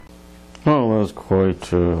Well, that's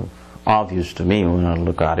quite obvious to me when I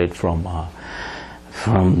look at it from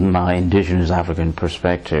my indigenous African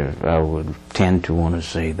perspective. I would tend to want to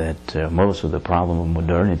say that most of the problem of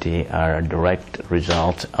modernity are a direct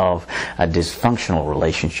result of a dysfunctional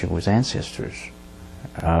relationship with ancestors.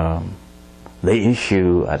 The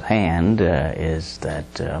issue at hand is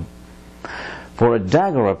that for a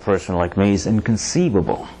Daguerre person like me, it's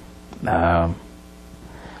inconceivable to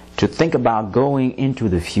think about going into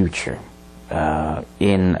the future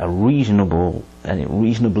in a reasonable and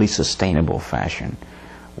reasonably sustainable fashion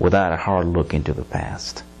without a hard look into the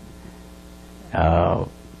past.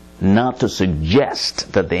 Not to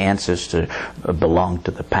suggest that the ancestors belong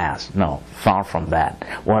to the past. No, far from that.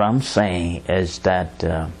 What I'm saying is that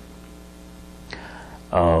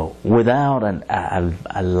without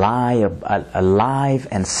a live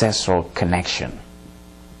ancestral connection,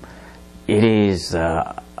 it is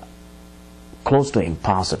close to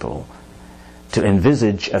impossible to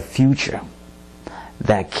envisage a future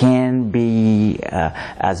that can be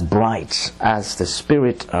as bright as the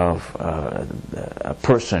spirit of a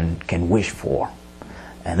person can wish for.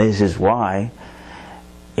 And this is why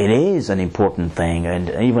it is an important thing and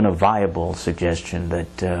even a viable suggestion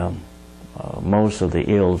that most of the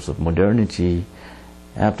ills of modernity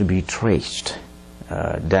have to be traced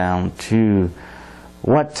down to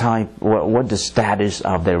what the status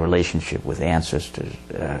of their relationship with ancestors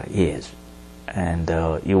is. And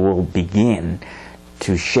you will begin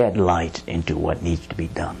to shed light into what needs to be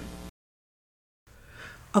done.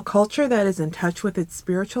 A culture that is in touch with its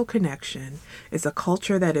spiritual connection is a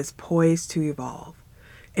culture that is poised to evolve.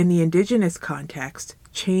 In the indigenous context,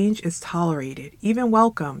 change is tolerated, even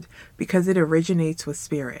welcomed, because it originates with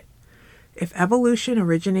spirit. If evolution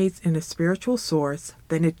originates in a spiritual source,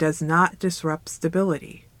 then it does not disrupt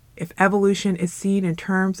stability. If evolution is seen in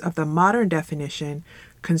terms of the modern definition,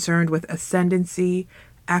 concerned with ascendancy,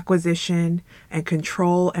 acquisition, and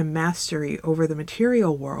control and mastery over the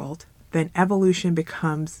material world, then evolution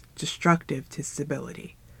becomes destructive to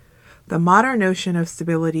stability. The modern notion of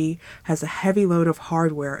stability has a heavy load of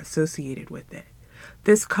hardware associated with it.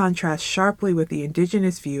 This contrasts sharply with the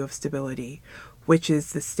indigenous view of stability, which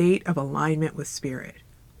is the state of alignment with spirit,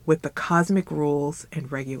 with the cosmic rules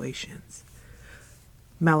and regulations.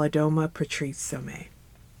 Malidoma Patrice Somé.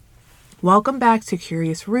 Welcome back to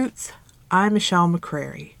Curious Roots. I'm Michelle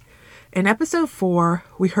McCrary. In episode 4,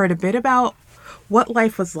 we heard a bit about what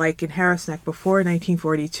life was like in Harris Neck before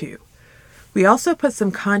 1942. We also put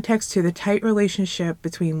some context to the tight relationship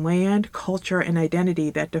between land, culture, and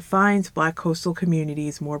identity that defines Black coastal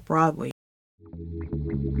communities more broadly.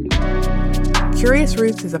 Curious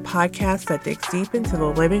Roots is a podcast that digs deep into the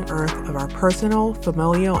living earth of our personal,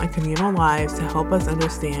 familial, and communal lives to help us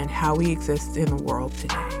understand how we exist in the world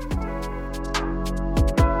today.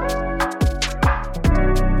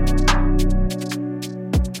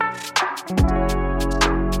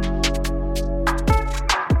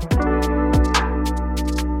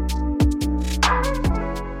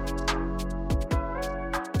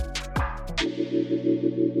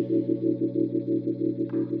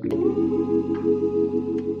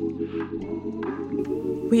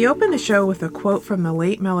 We opened the show with a quote from the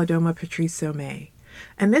late Malidoma Patrice Somé,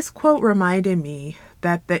 and this quote reminded me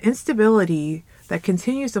that the instability that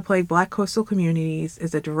continues to plague Black coastal communities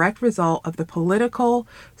is a direct result of the political,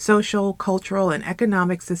 social, cultural, and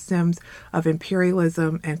economic systems of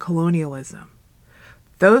imperialism and colonialism.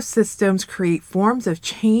 Those systems create forms of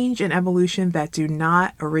change and evolution that do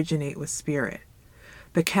not originate with spirit.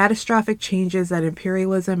 The catastrophic changes that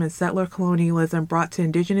imperialism and settler colonialism brought to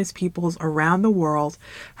indigenous peoples around the world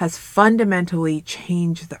has fundamentally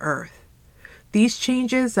changed the earth. These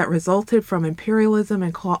changes that resulted from imperialism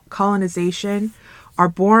and colonization are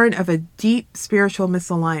born of a deep spiritual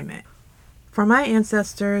misalignment. For my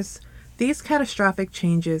ancestors, these catastrophic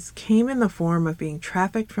changes came in the form of being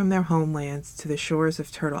trafficked from their homelands to the shores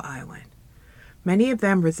of Turtle Island. Many of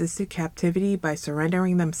them resisted captivity by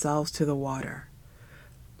surrendering themselves to the water.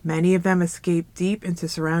 Many of them escaped deep into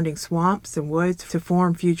surrounding swamps and woods to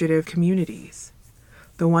form fugitive communities.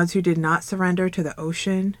 The ones who did not surrender to the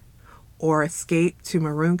ocean or escape to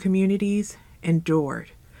maroon communities endured.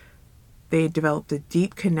 They developed a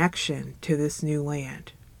deep connection to this new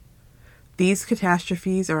land. These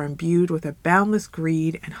catastrophes are imbued with a boundless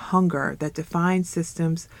greed and hunger that define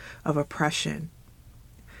systems of oppression.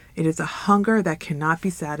 It is a hunger that cannot be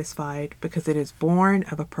satisfied because it is born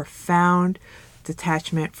of a profound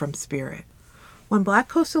detachment from spirit. When Black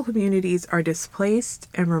coastal communities are displaced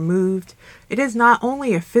and removed, it is not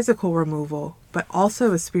only a physical removal, but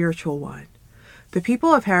also a spiritual one. The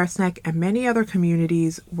people of Harris Neck and many other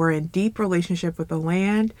communities were in deep relationship with the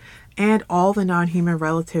land and all the non-human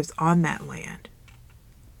relatives on that land.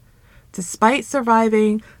 Despite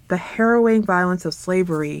surviving the harrowing violence of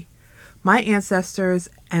slavery, my ancestors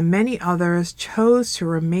and many others chose to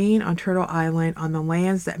remain on Turtle Island on the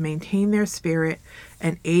lands that maintained their spirit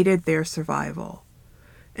and aided their survival.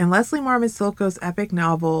 In Leslie Marmon Silko's epic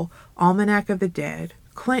novel, Almanac of the Dead,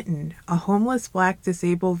 Clinton, a homeless black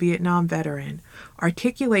disabled Vietnam veteran,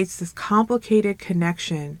 articulates this complicated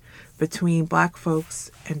connection between black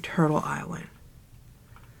folks and Turtle Island.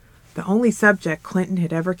 The only subject Clinton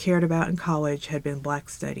had ever cared about in college had been Black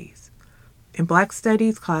Studies. In Black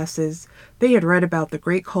Studies classes, they had read about the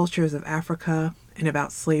great cultures of Africa and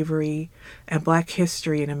about slavery and Black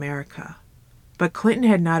history in America. But Clinton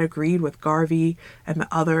had not agreed with Garvey and the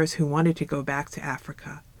others who wanted to go back to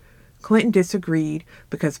Africa. Clinton disagreed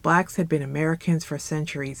because blacks had been Americans for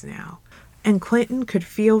centuries now, and Clinton could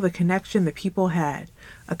feel the connection the people had,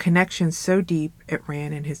 a connection so deep it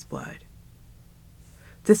ran in his blood.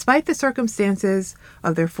 Despite the circumstances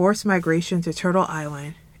of their forced migration to Turtle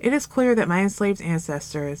Island, it is clear that my enslaved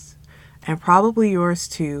ancestors, and probably yours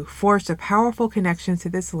too, forged a powerful connection to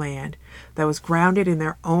this land that was grounded in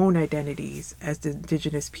their own identities as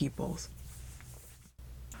indigenous peoples.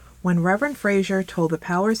 When Reverend Fraser told the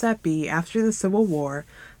powers that be after the Civil War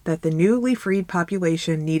that the newly freed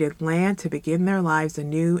population needed land to begin their lives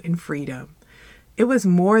anew in freedom, it was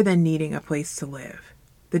more than needing a place to live.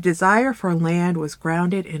 The desire for land was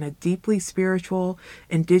grounded in a deeply spiritual,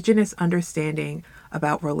 indigenous understanding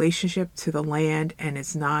about relationship to the land and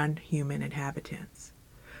its non-human inhabitants.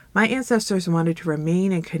 My ancestors wanted to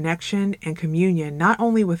remain in connection and communion not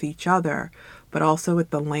only with each other, but also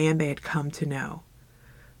with the land they had come to know.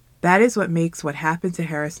 That is what makes what happened to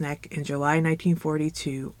Harris Neck in July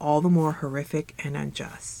 1942 all the more horrific and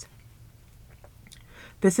unjust.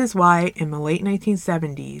 This is why, in the late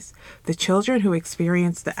 1970s, the children who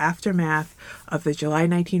experienced the aftermath of the July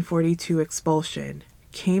 1942 expulsion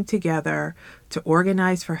came together to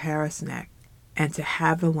organize for Harris Neck and to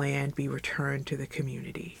have the land be returned to the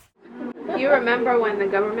community. You remember when the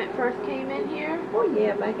government first came in here? Oh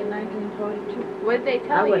yeah, back in 1942. What did they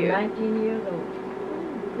tell I was you? 19 years old.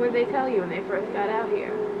 What did they tell you when they first got out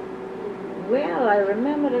here? Well, I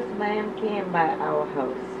remember this man came by our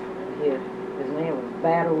house here. His name was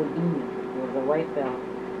Battle Dean. He was a white fellow.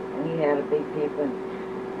 And he had a big paper.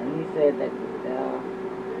 And he said that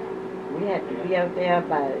we had to be out there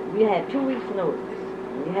we had 2 weeks' notice.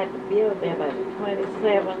 And we had to be out there by the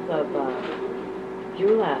 27th of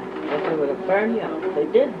July. Or they would have burned you up. They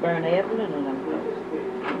did burn Evelyn and them house.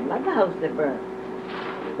 Another house they burned.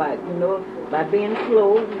 By being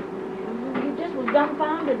slow, you just was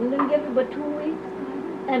dumbfounded and didn't give it but 2 weeks.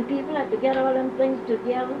 And people had to get all them things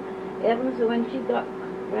together. Evelyn, so when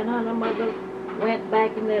her mother went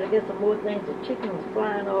back in there to get some more things, the chicken was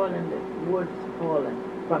flying all in the woods falling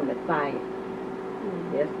from the fire.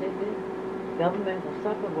 Yes, they did. Government will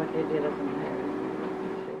suffer what they did us in Harris.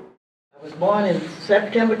 I was born in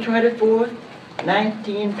September 24th,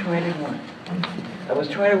 1921. I was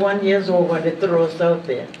 21 years old when they threw us out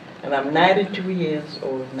there, and I'm 92 years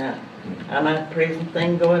old now. And I praise and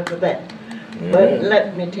thank God for that. But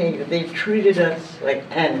let me tell you, they treated us like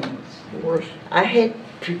animals. I hate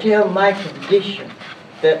to tell my condition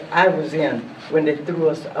that I was in when they threw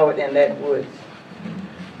us out in that woods.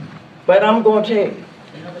 But I'm going to tell you,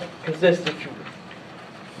 because that's the truth.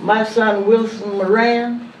 My son Wilson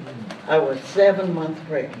Moran, I was 7 months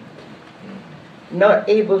pregnant. Not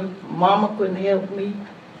able, Mama couldn't help me,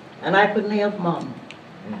 and I couldn't help Mama.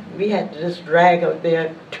 We had to just drag out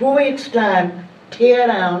there 2 weeks' time, tear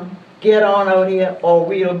down, get on out here, or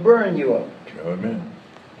we'll burn you up. Amen.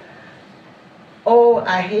 Oh,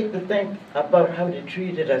 I hate to think about how they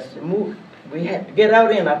treated us. We had to get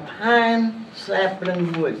out in a pine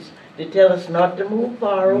sapling woods. They tell us not to move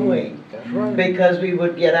far away. That's right. Because we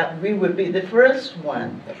would get out, we would be the first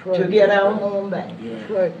one to get our home back. That's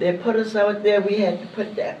right. They put us out there, we had to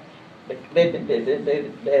put that,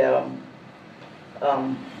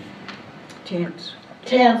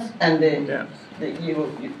 tents and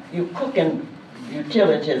you cooking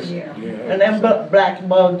utilities. Yeah. And them black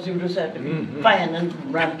bugs, you just had to be finding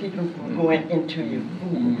around people from going into your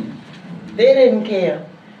food. They didn't care.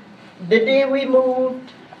 The day we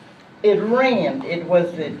moved, it rained. It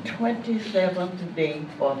was the 27th day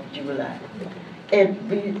of July.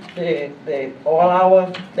 All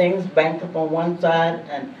our things banked up on one side,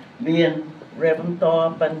 and me and Reverend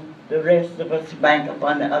Thorpe and the rest of us banked up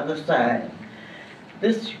on the other side.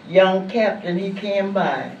 This young captain, he came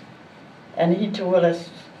by, and he told us,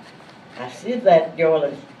 I see that y'all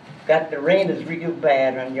is got the rain is real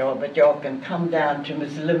bad on y'all, but y'all can come down to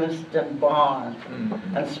Miss Livingston Barn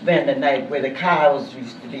and spend the night where the cows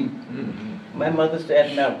used to be. My mother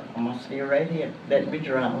said, no, I'm going to stay right here. Let me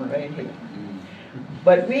drown right here.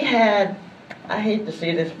 But we had, I hate to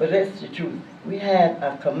say this, but that's the truth. We had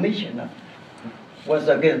a commissioner was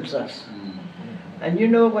against us. And you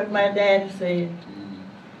know what my daddy said?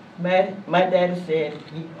 My daddy said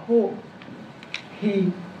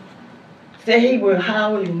he said he would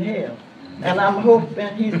howl in hell. And I'm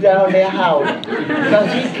hoping he's down there howling.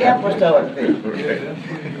 Because he kept us out there.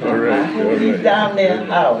 I hope he's down there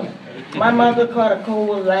howling. My mother caught a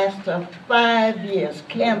cold last 5 years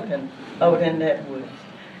camping out in that woods.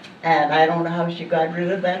 And I don't know how she got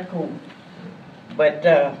rid of that cold. But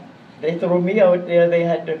they threw me out there. They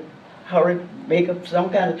had to hurry, make up some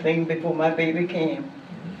kind of thing before my baby came,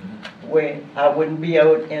 where I wouldn't be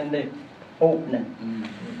out in the opening.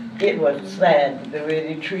 It was sad the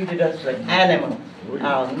way they treated us like animals.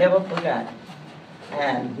 I'll never forget.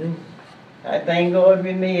 And I thank God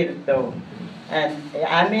we made it though. And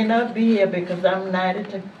I may not be here because I'm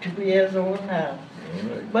 92 years old now.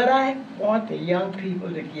 But I want the young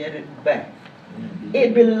people to get it back.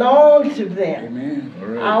 It belongs to them.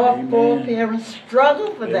 Amen. Our foreparents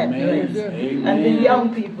struggled for that place. And the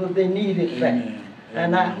young people, they need it back.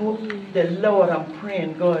 And I hope the Lord, I'm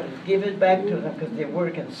praying God will give it back to them because they're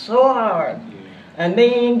working so hard. And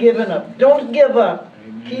they ain't giving up. Don't give up.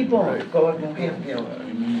 Keep on. God will help you.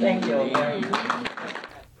 Thank you.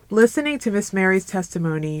 Listening to Miss Mary's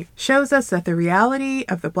testimony shows us that the reality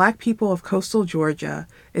of the Black people of coastal Georgia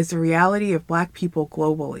is the reality of Black people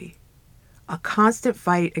globally. A constant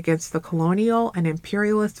fight against the colonial and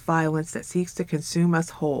imperialist violence that seeks to consume us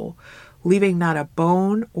whole, leaving not a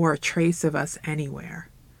bone or a trace of us anywhere.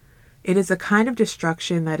 It is a kind of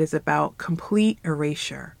destruction that is about complete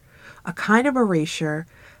erasure, a kind of erasure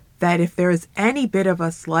that if there is any bit of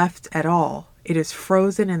us left at all, it is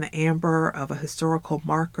frozen in the amber of a historical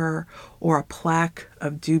marker or a plaque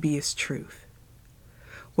of dubious truth.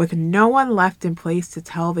 With no one left in place to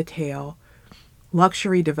tell the tale,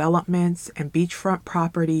 luxury developments and beachfront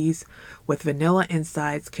properties with vanilla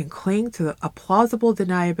insides can cling to a plausible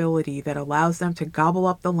deniability that allows them to gobble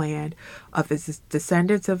up the land of the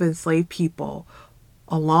descendants of enslaved people,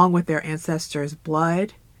 along with their ancestors'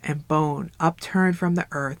 blood and bone upturned from the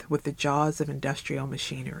earth with the jaws of industrial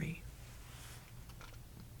machinery.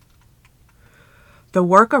 The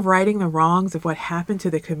work of righting the wrongs of what happened to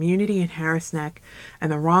the community in Harris Neck and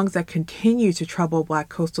the wrongs that continue to trouble Black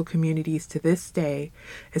coastal communities to this day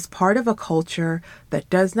is part of a culture that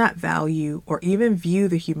does not value or even view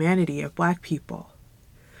the humanity of Black people.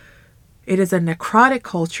 It is a necrotic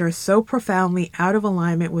culture so profoundly out of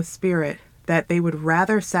alignment with spirit that they would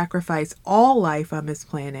rather sacrifice all life on this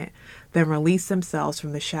planet than release themselves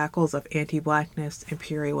from the shackles of anti-Blackness,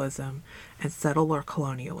 imperialism, and settler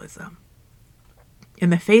colonialism. In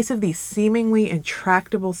the face of these seemingly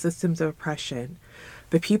intractable systems of oppression,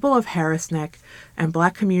 the people of Harris Neck and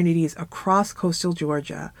Black communities across coastal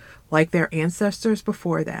Georgia, like their ancestors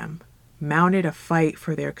before them, mounted a fight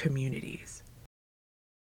for their communities.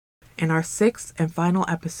 In our 6th and final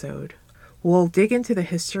episode, we'll dig into the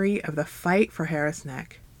history of the fight for Harris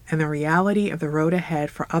Neck and the reality of the road ahead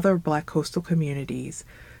for other Black coastal communities,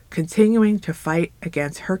 continuing to fight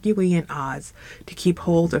against Herculean odds to keep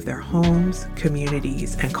hold of their homes,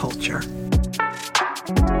 communities, and culture.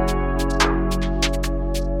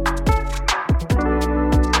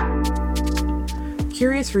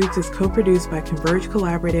 Curious Roots is co-produced by Converge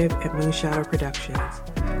Collaborative and Moonshadow Productions.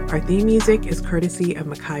 Our theme music is courtesy of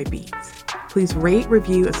Mackay Beats. Please rate,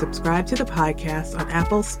 review, and subscribe to the podcast on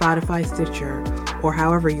Apple, Spotify, Stitcher, or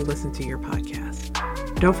however you listen to your podcast.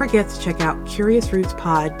 Don't forget to check out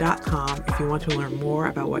CuriousRootsPod.com if you want to learn more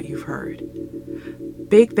about what you've heard.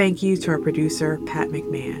 Big thank you to our producer, Pat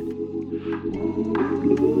McMahon.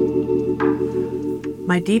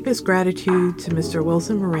 My deepest gratitude to Mr.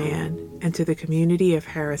 Wilson Moran and to the community of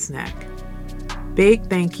Harris Neck. Big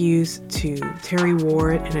thank yous to Terry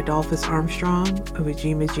Ward and Adolphus Armstrong of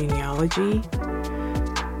Ujima Genealogy.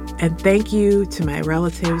 And thank you to my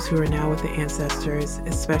relatives who are now with the ancestors,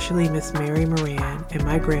 especially Miss Mary Moran and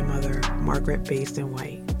my grandmother, Margaret Basden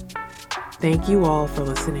White. Thank you all for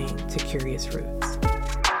listening to Curious Roots.